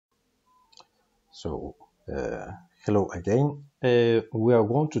So, hello again. We are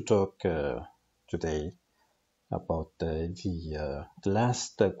going to talk today about the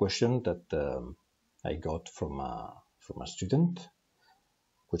last question that I got from a student,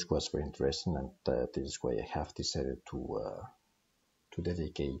 which was very interesting, and this is why I have decided to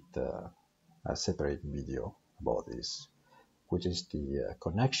dedicate a separate video about this, which is the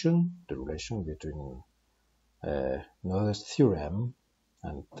connection, the relation between Noether's theorem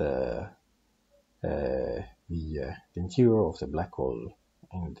and the interior of the black hole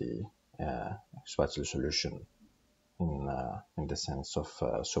in the Schwarzschild solution, in the sense of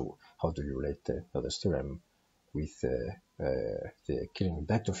so how do you relate the theorem with the Killing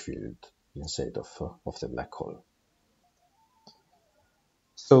vector field inside of the black hole.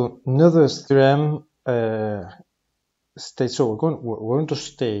 So Noether's theorem states. So we're going to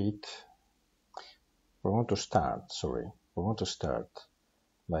start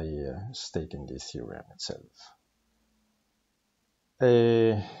by stating the theorem itself.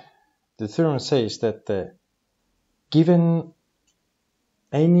 The theorem says that given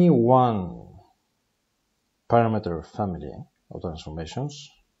any one parameter family of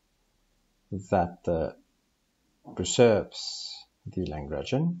transformations that preserves the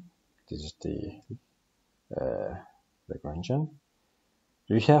Lagrangian, this is the Lagrangian,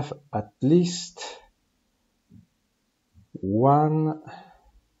 you have at least one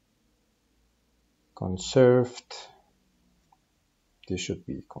conserved, this should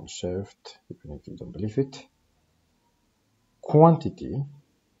be conserved even if you don't believe it, quantity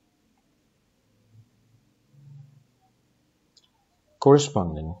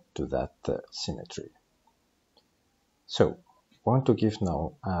corresponding to that symmetry. So, I want to give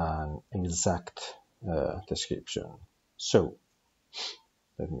now an exact description. So,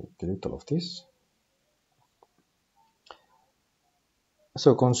 let me delete all of this.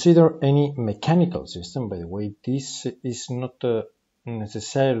 So, consider any mechanical system. By the way, this is not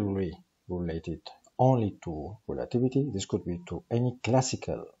necessarily related only to relativity. This could be to any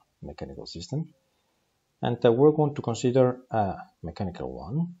classical mechanical system. And we're going to consider a mechanical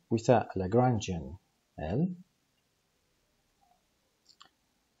one with a Lagrangian L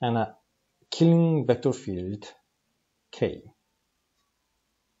and a Killing vector field K.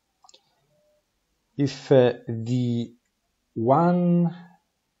 If the one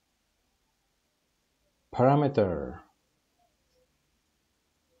parameter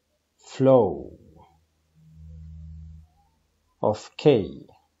flow of K,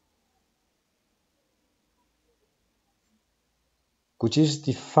 which is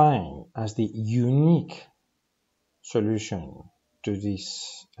defined as the unique solution to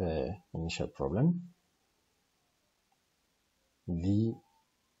this initial problem, the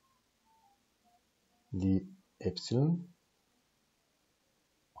epsilon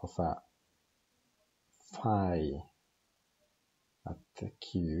of a phi at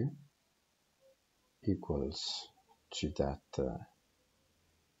Q equals to that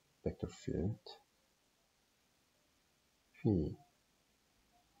vector field phi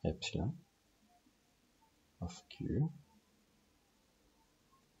epsilon of Q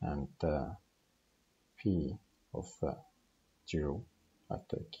and P of 0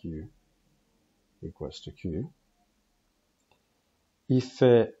 at Q equals to Q. If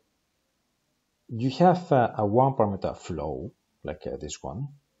you have a one parameter flow like this one,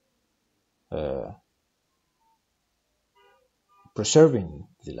 preserving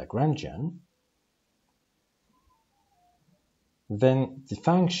the Lagrangian, then the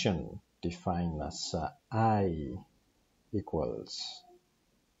function defined as I equals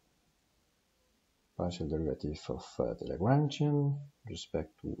partial derivative of the Lagrangian with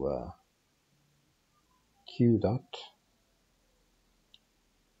respect to Q dot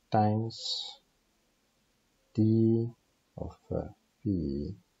times d of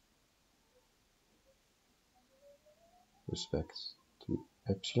P respect to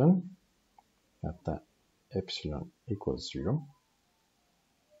epsilon at epsilon equals 0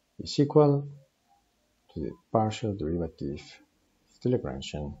 is equal to the partial derivative of the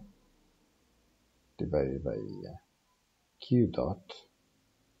Lagrangian divided by Q dot,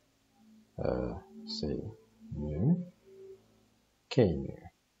 say mu, K mu.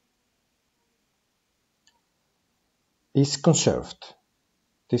 Is conserved.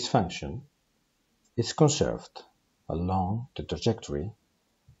 This function is conserved along the trajectory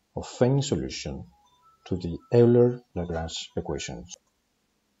of any solution to the Euler-Lagrange equations.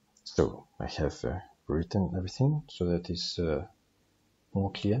 So I have written everything so that is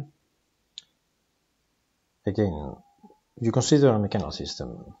more clear. Again, you consider a mechanical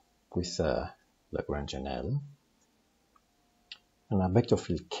system with a Lagrangian L and a vector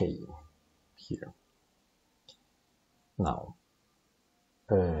field K. here. Now,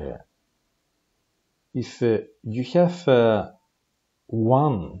 if you have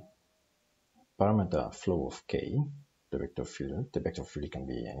one parameter flow of k, the vector field can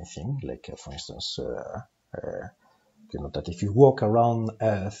be anything, like for instance, you know that if you walk around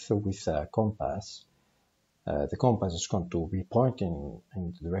Earth with a compass, the compass is going to be pointing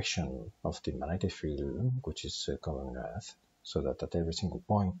in the direction of the magnetic field, which is covering Earth, so that at every single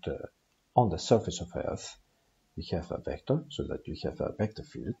point on the surface of Earth, you have a vector, so that you have a vector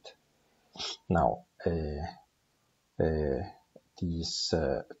field. Now, these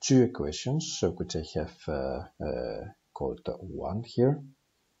two equations, which I have called 1 here,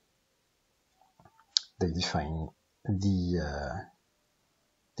 they define the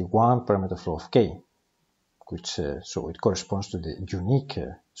one parameter flow of k, which so it corresponds to the unique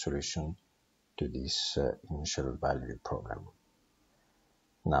solution to this initial value problem.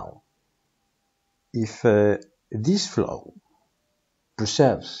 Now, if this flow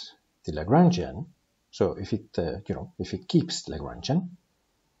preserves the Lagrangian, so if it if it keeps the Lagrangian,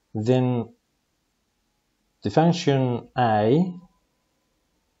 then the function I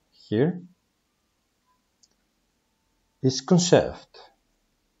here is conserved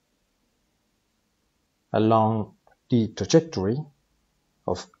along the trajectory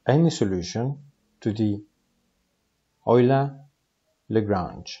of any solution to the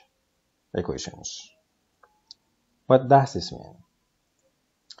Euler-Lagrange equations. What does this mean?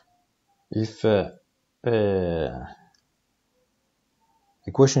 If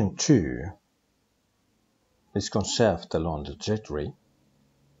equation 2 is conserved along the trajectory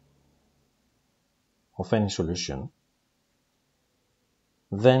of any solution,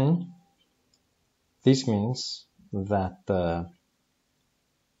 then this means that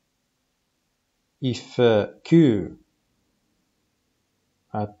if Q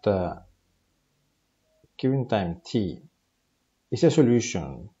at given time t is a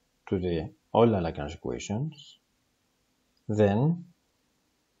solution to the Euler-Lagrange equations, then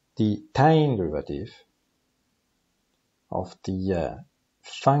the time derivative of the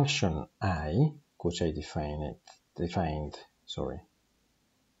function I, which I defined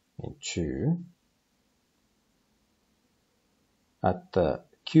in 2, at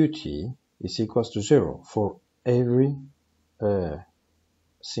qt is equals to 0 for every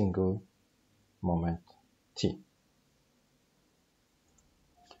single moment t.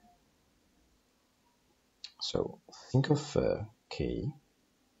 So think of k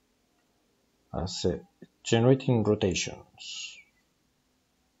as generating rotations,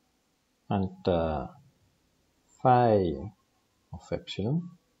 and phi of epsilon,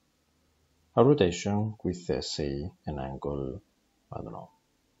 a rotation with say an angle, I don't know,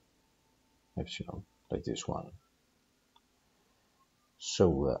 epsilon, like this one.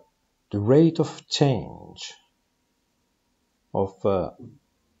 So the rate of change of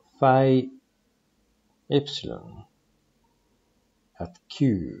phi epsilon at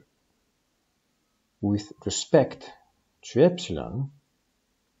q with respect to epsilon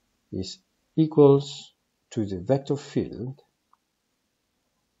is equals to the vector field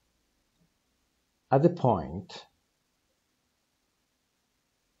at the point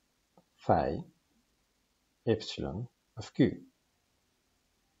phi epsilon of q.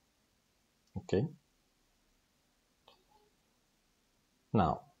 Okay.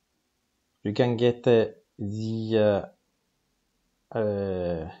 Now you can get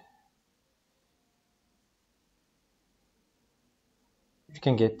you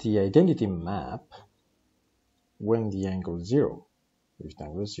can get the identity map when the angle is 0. If the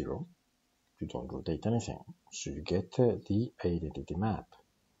angle is 0, you don't rotate anything, so you get the identity map.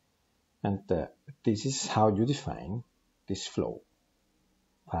 And this is how you define this flow,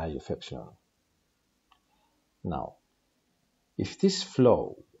 phi of epsilon. Now, if this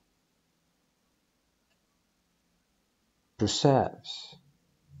flow preserves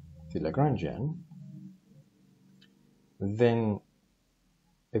the Lagrangian, then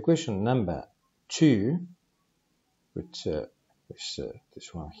equation number 2, which is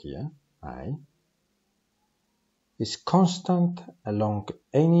this one here, I, is constant along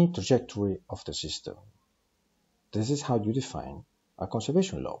any trajectory of the system. This is how you define a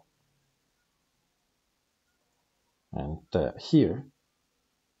conservation law. And here,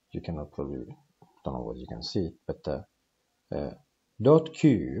 you cannot probably, don't know what you can see, but dot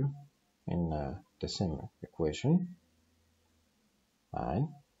q in the same equation, I,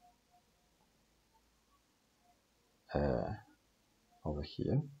 over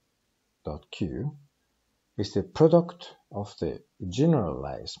here, dot q is the product of the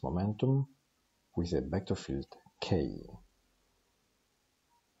generalized momentum with a vector field k.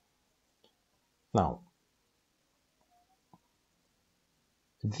 Now,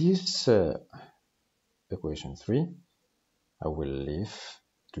 this equation 3 I will leave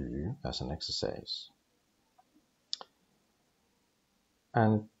to you as an exercise.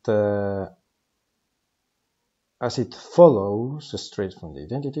 And as it follows straight from the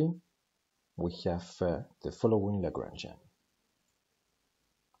identity, we have the following Lagrangian.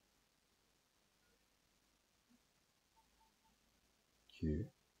 Q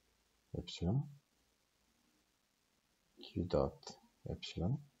epsilon Q dot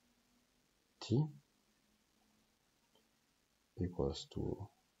epsilon T equals to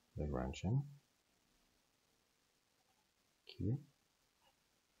Lagrangian Q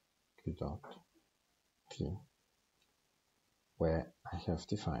dot T, where I have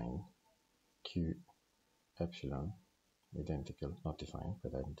defined Q epsilon identical, not defined,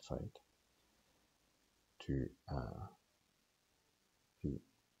 but identified to P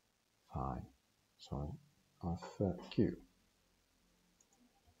phi, of Q.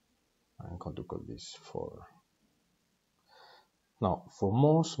 I'm going to call this 4. Now, for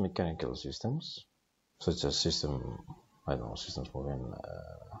most mechanical systems, such as systems moving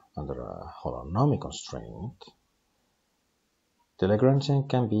under a holonomic constraint, the Lagrangian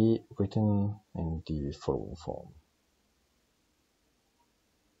can be written in the following form.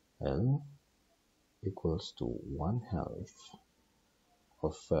 L equals to 1/2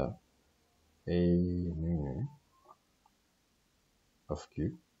 of A mu of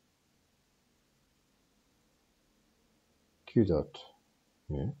Q dot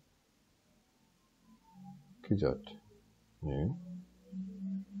mu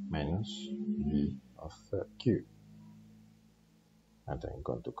minus V of Q. And I'm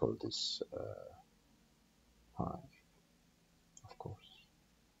going to call this pi, of course.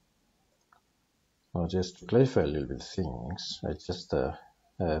 Now, just to clarify a little bit things, I just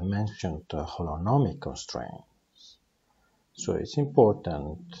mentioned holonomic constraints. So it's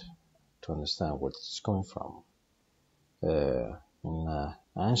important to understand where this is coming from. In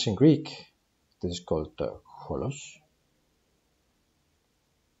ancient Greek, this is called holos.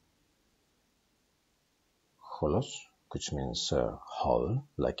 Holos, which means whole,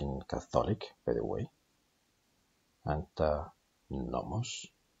 like in Catholic, by the way, and nomos.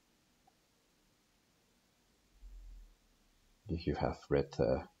 If you have read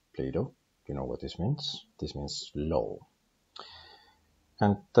Plato, you know what this means. This means law.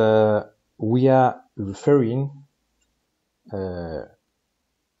 And we are referring to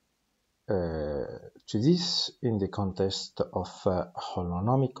this in the context of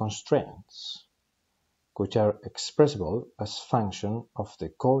holonomic constraints, which are expressible as function of the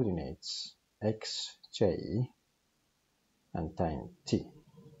coordinates x, j, and time t.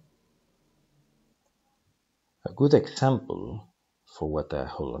 A good example for what a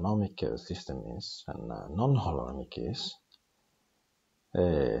holonomic system is and a non-holonomic is,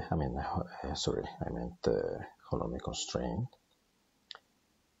 I meant holonomic constraint,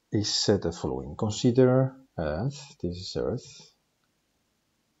 is the following. Consider Earth, this is Earth,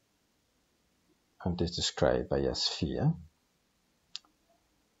 and it's described by a sphere.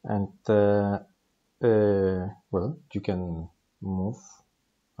 And, well, you can move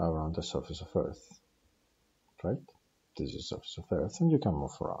around the surface of Earth, right? This is the surface of Earth, and you can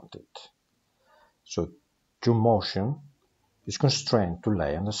move around it. So your motion is constrained to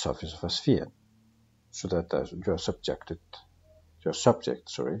lie on the surface of a sphere, so that you are subject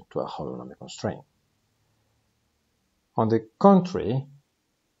to a holonomic constraint. On the contrary,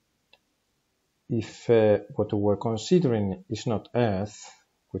 if what we're considering is not Earth,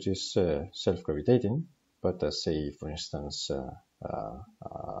 which is self-gravitating, but say, for instance,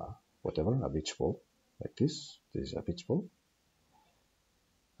 whatever, a beach ball, like this. This is a beach ball,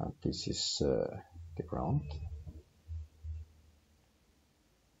 and this is the ground.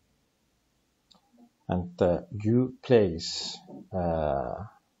 And you place,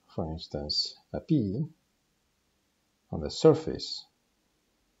 for instance, a P on the surface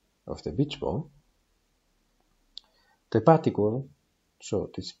of the beach ball. The particle, so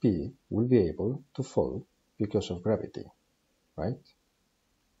this P, will be able to fall because of gravity, right?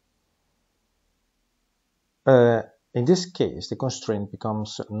 In this case, the constraint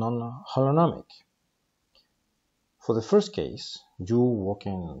becomes non-holonomic. For the first case, you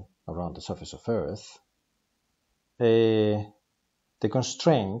walking around the surface of Earth, the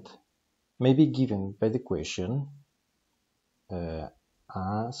constraint may be given by the equation a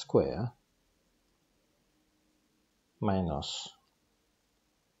square minus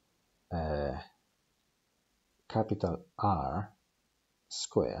capital R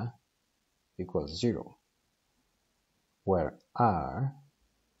square equals 0, where R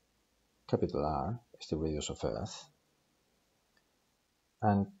capital R is the radius of Earth,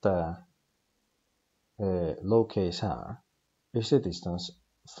 and lowercase r is the distance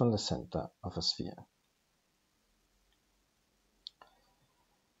from the center of a sphere.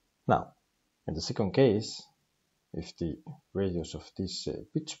 Now, in the second case, if the radius of this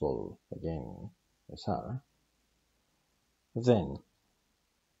pitch ball again is r, then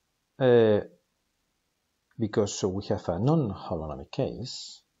because we have a non-holonomic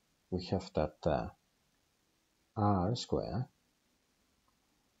case, we have that r square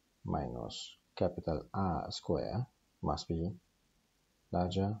minus capital R square must be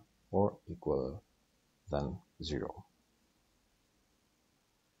larger or equal than 0.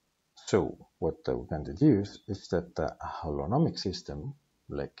 So what we can deduce is that a holonomic system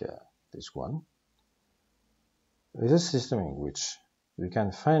like this one is a system in which we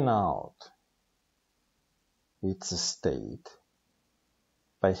can find out its state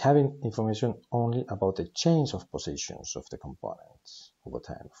by having information only about the change of positions of the components over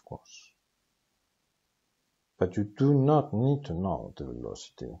time, of course. But you do not need to know the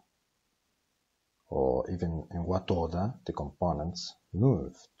velocity or even in what order the components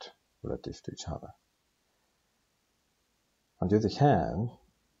moved relative to each other. On the other hand,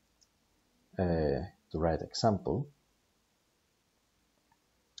 the right example,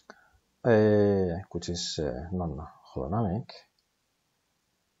 which is non-holonomic,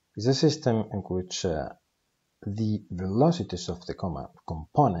 is a system in which the velocities of the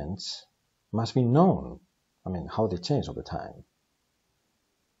components must be known, how they change over time,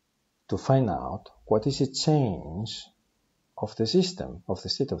 to find out what is the change of the system, of the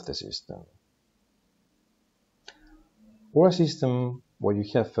state of the system. Or a system where you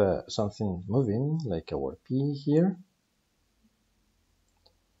have something moving, like our P here,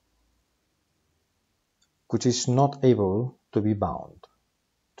 which is not able to be bound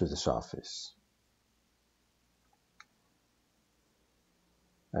to the surface.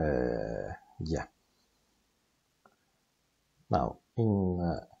 Now,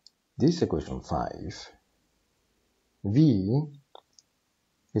 in this equation 5, V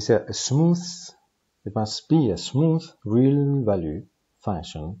is a smooth, it must be a smooth real value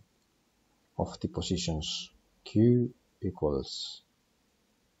function of the positions Q equals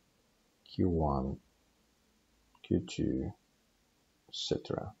Q1, Q2,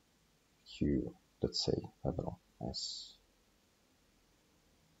 etc. Q, let's say, I don't know, S.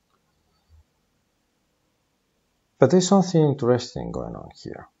 But there's something interesting going on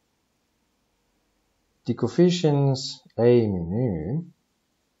here. The coefficients A mu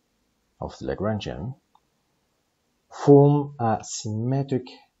of the Lagrangian form a symmetric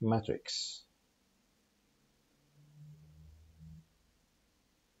matrix.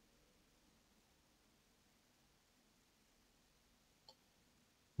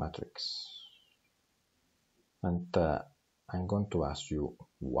 And I'm going to ask you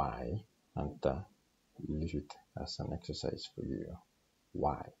why, and leave it as an exercise for you.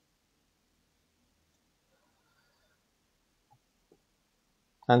 Why?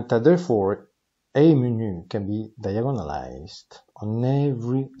 And therefore, A mu nu can be diagonalized on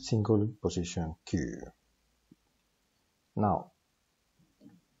every single position Q. Now,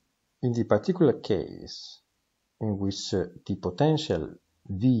 in the particular case in which the potential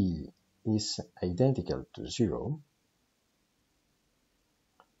V is identical to 0,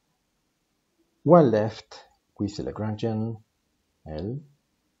 we're left with the Lagrangian L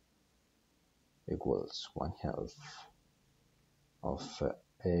equals 1/2 of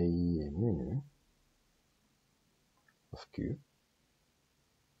A mu nu of Q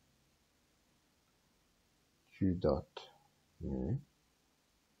dot mu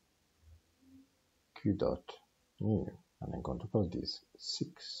Q dot mu, and I'm going to call this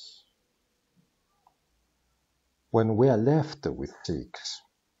 6. When we are left with 6,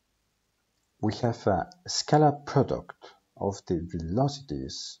 we have a scalar product of the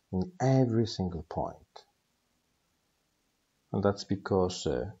velocities in every single point. And that's because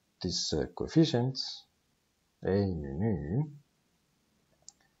these coefficients, A mu nu,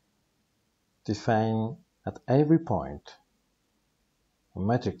 define at every point a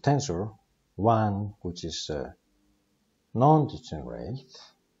metric tensor, one which is non-degenerate,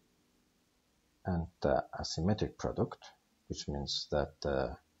 and a symmetric product, which means that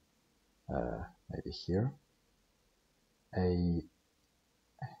maybe here A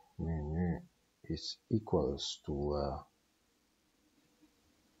mu nu is equals to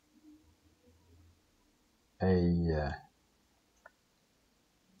A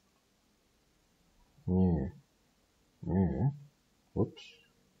mu nu, whoops,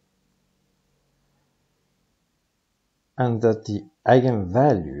 and that the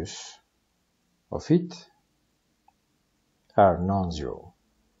eigenvalues of it are non-zero.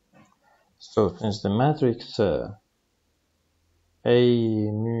 So since the matrix A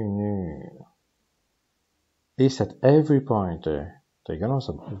mu nu is at every point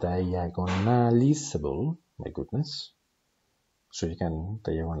diagonalizable, my goodness, so you can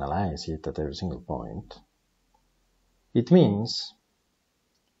diagonalize it at every single point, it means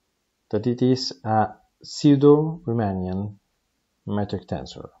that it is a pseudo-Riemannian metric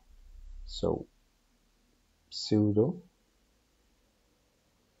tensor. So pseudo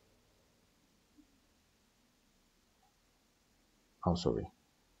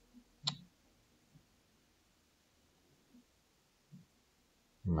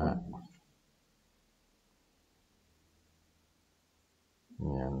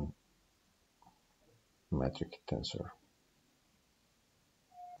metric tensor.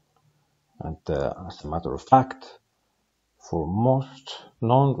 And as a matter of fact, for most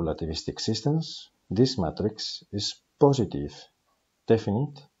non-relativistic systems, this matrix is positive,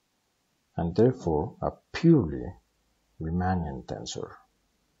 definite, and therefore a purely Riemannian tensor.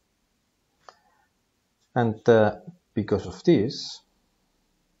 And because of this,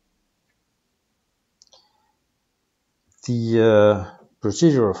 the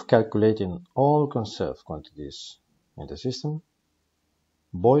procedure of calculating all conserved quantities in the system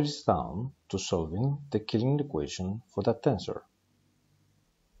boils down to solving the Killing equation for that tensor.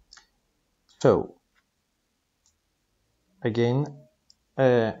 So, again,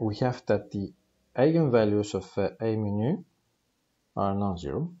 we have that the eigenvalues of A mu nu are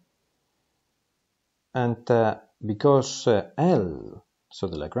non-zero, and because L, so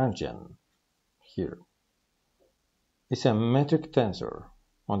the Lagrangian here, is a metric tensor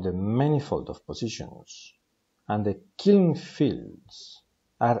on the manifold of positions, and the Killing fields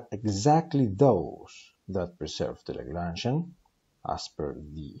are exactly those that preserve the Lagrangian, as per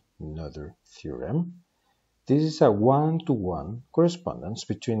the Noether theorem, this is a one-to-one correspondence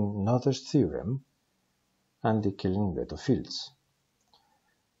between Noether's theorem and the Killing vector fields.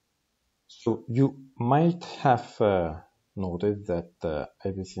 So you might have noted that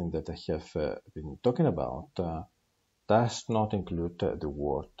everything that I have been talking about does not include the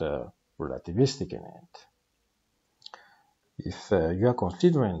word relativistic in it. If you are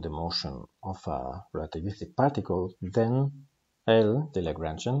considering the motion of a relativistic particle, then L, the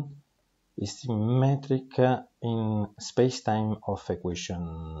Lagrangian, is the metric in space-time of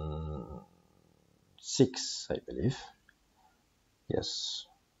equation 6, I believe. Yes.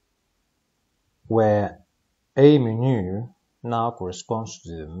 Where A mu nu now corresponds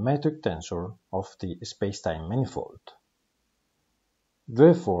to the metric tensor of the space-time manifold.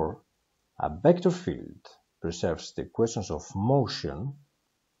 Therefore, a vector field preserves the equations of motion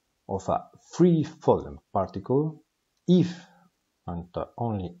of a free-falling particle if and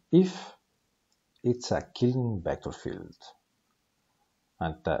only if it's a Killing vector field.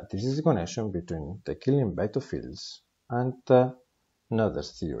 And this is the connection between the Killing vector fields and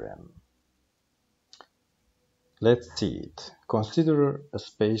Noether's theorem. Let's see it. Consider a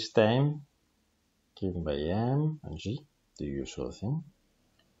space-time given by M and G, the usual thing.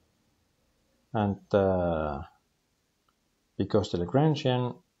 And because the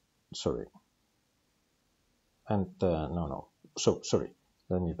Lagrangian,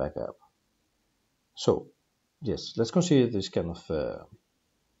 let me back up. So, yes, let's consider this kind of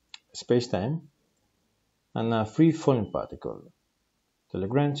space-time and a free-falling particle. The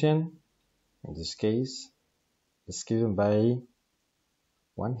Lagrangian, in this case, is given by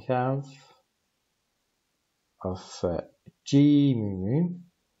 1/2 of G mu nu.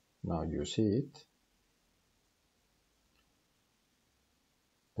 Now you see it.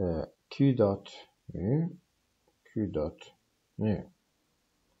 Q dot mu, Q dot nu.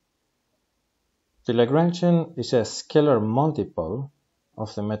 The Lagrangian is a scalar multiple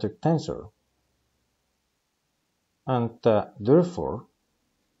of the metric tensor, and therefore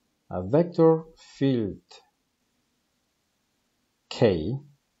a vector field K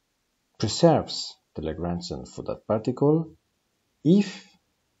preserves the Lagrangian for that particle if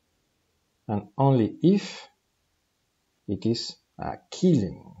and only if it is a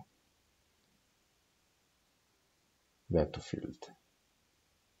Killing vector field.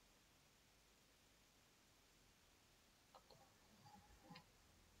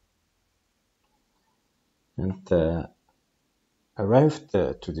 And arrived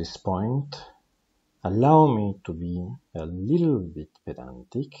to this point, allow me to be a little bit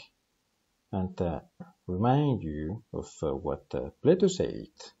pedantic and remind you of what Plato said: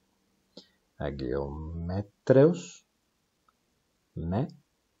 Ageometreos me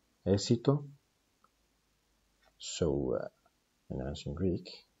esito. So, in ancient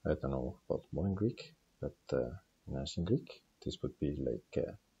Greek, I don't know about modern Greek, but in ancient Greek, this would be like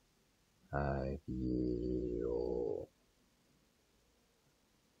agio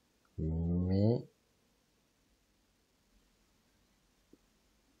me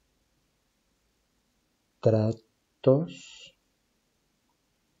tratos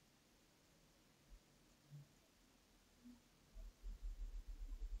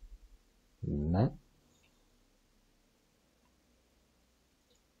me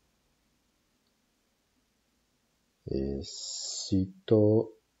cito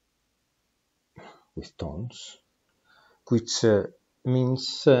with tones, which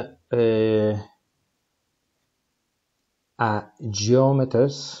means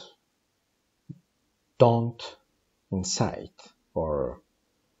geometers don't incite, or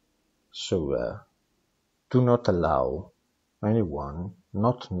so do not allow anyone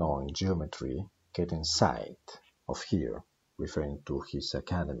not knowing geometry get inside of here, referring to his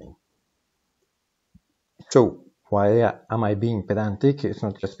academy. So why am I being pedantic? It's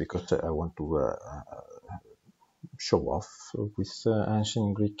not just because I want to show off with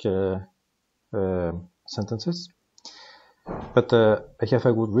ancient Greek sentences, but I have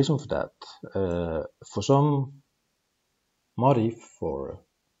a good reason for that. For some motive or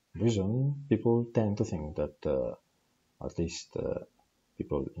reason, people tend to think that, at least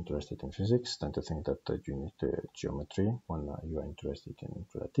people interested in physics tend to think that you need geometry when you are interested in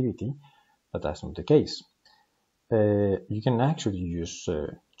relativity, but that's not the case. You can actually use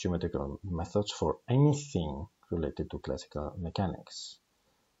geometrical methods for anything related to classical mechanics.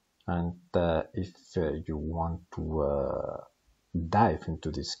 And if you want to dive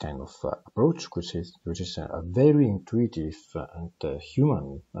into this kind of approach, which is a very intuitive and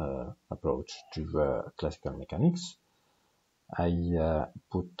human approach to classical mechanics, I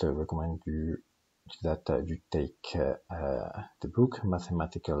would recommend you that you take the book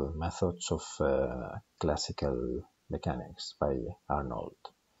Mathematical Methods of Classical Mechanics by Arnold.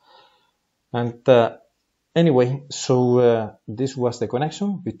 And anyway, so this was the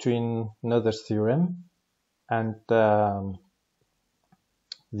connection between Noether's theorem and the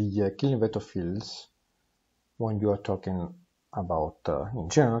Killing vector fields when you are talking about, in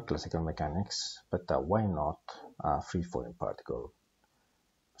general, classical mechanics, but why not a free-falling particle?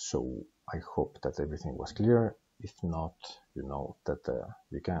 So I hope that everything was clear. If not, you know that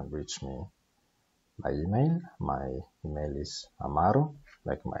you can reach me by email. My email is Amaro,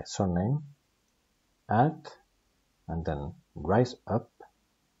 like my surname, at and then riseup.net.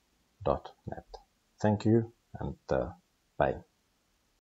 Thank you and bye.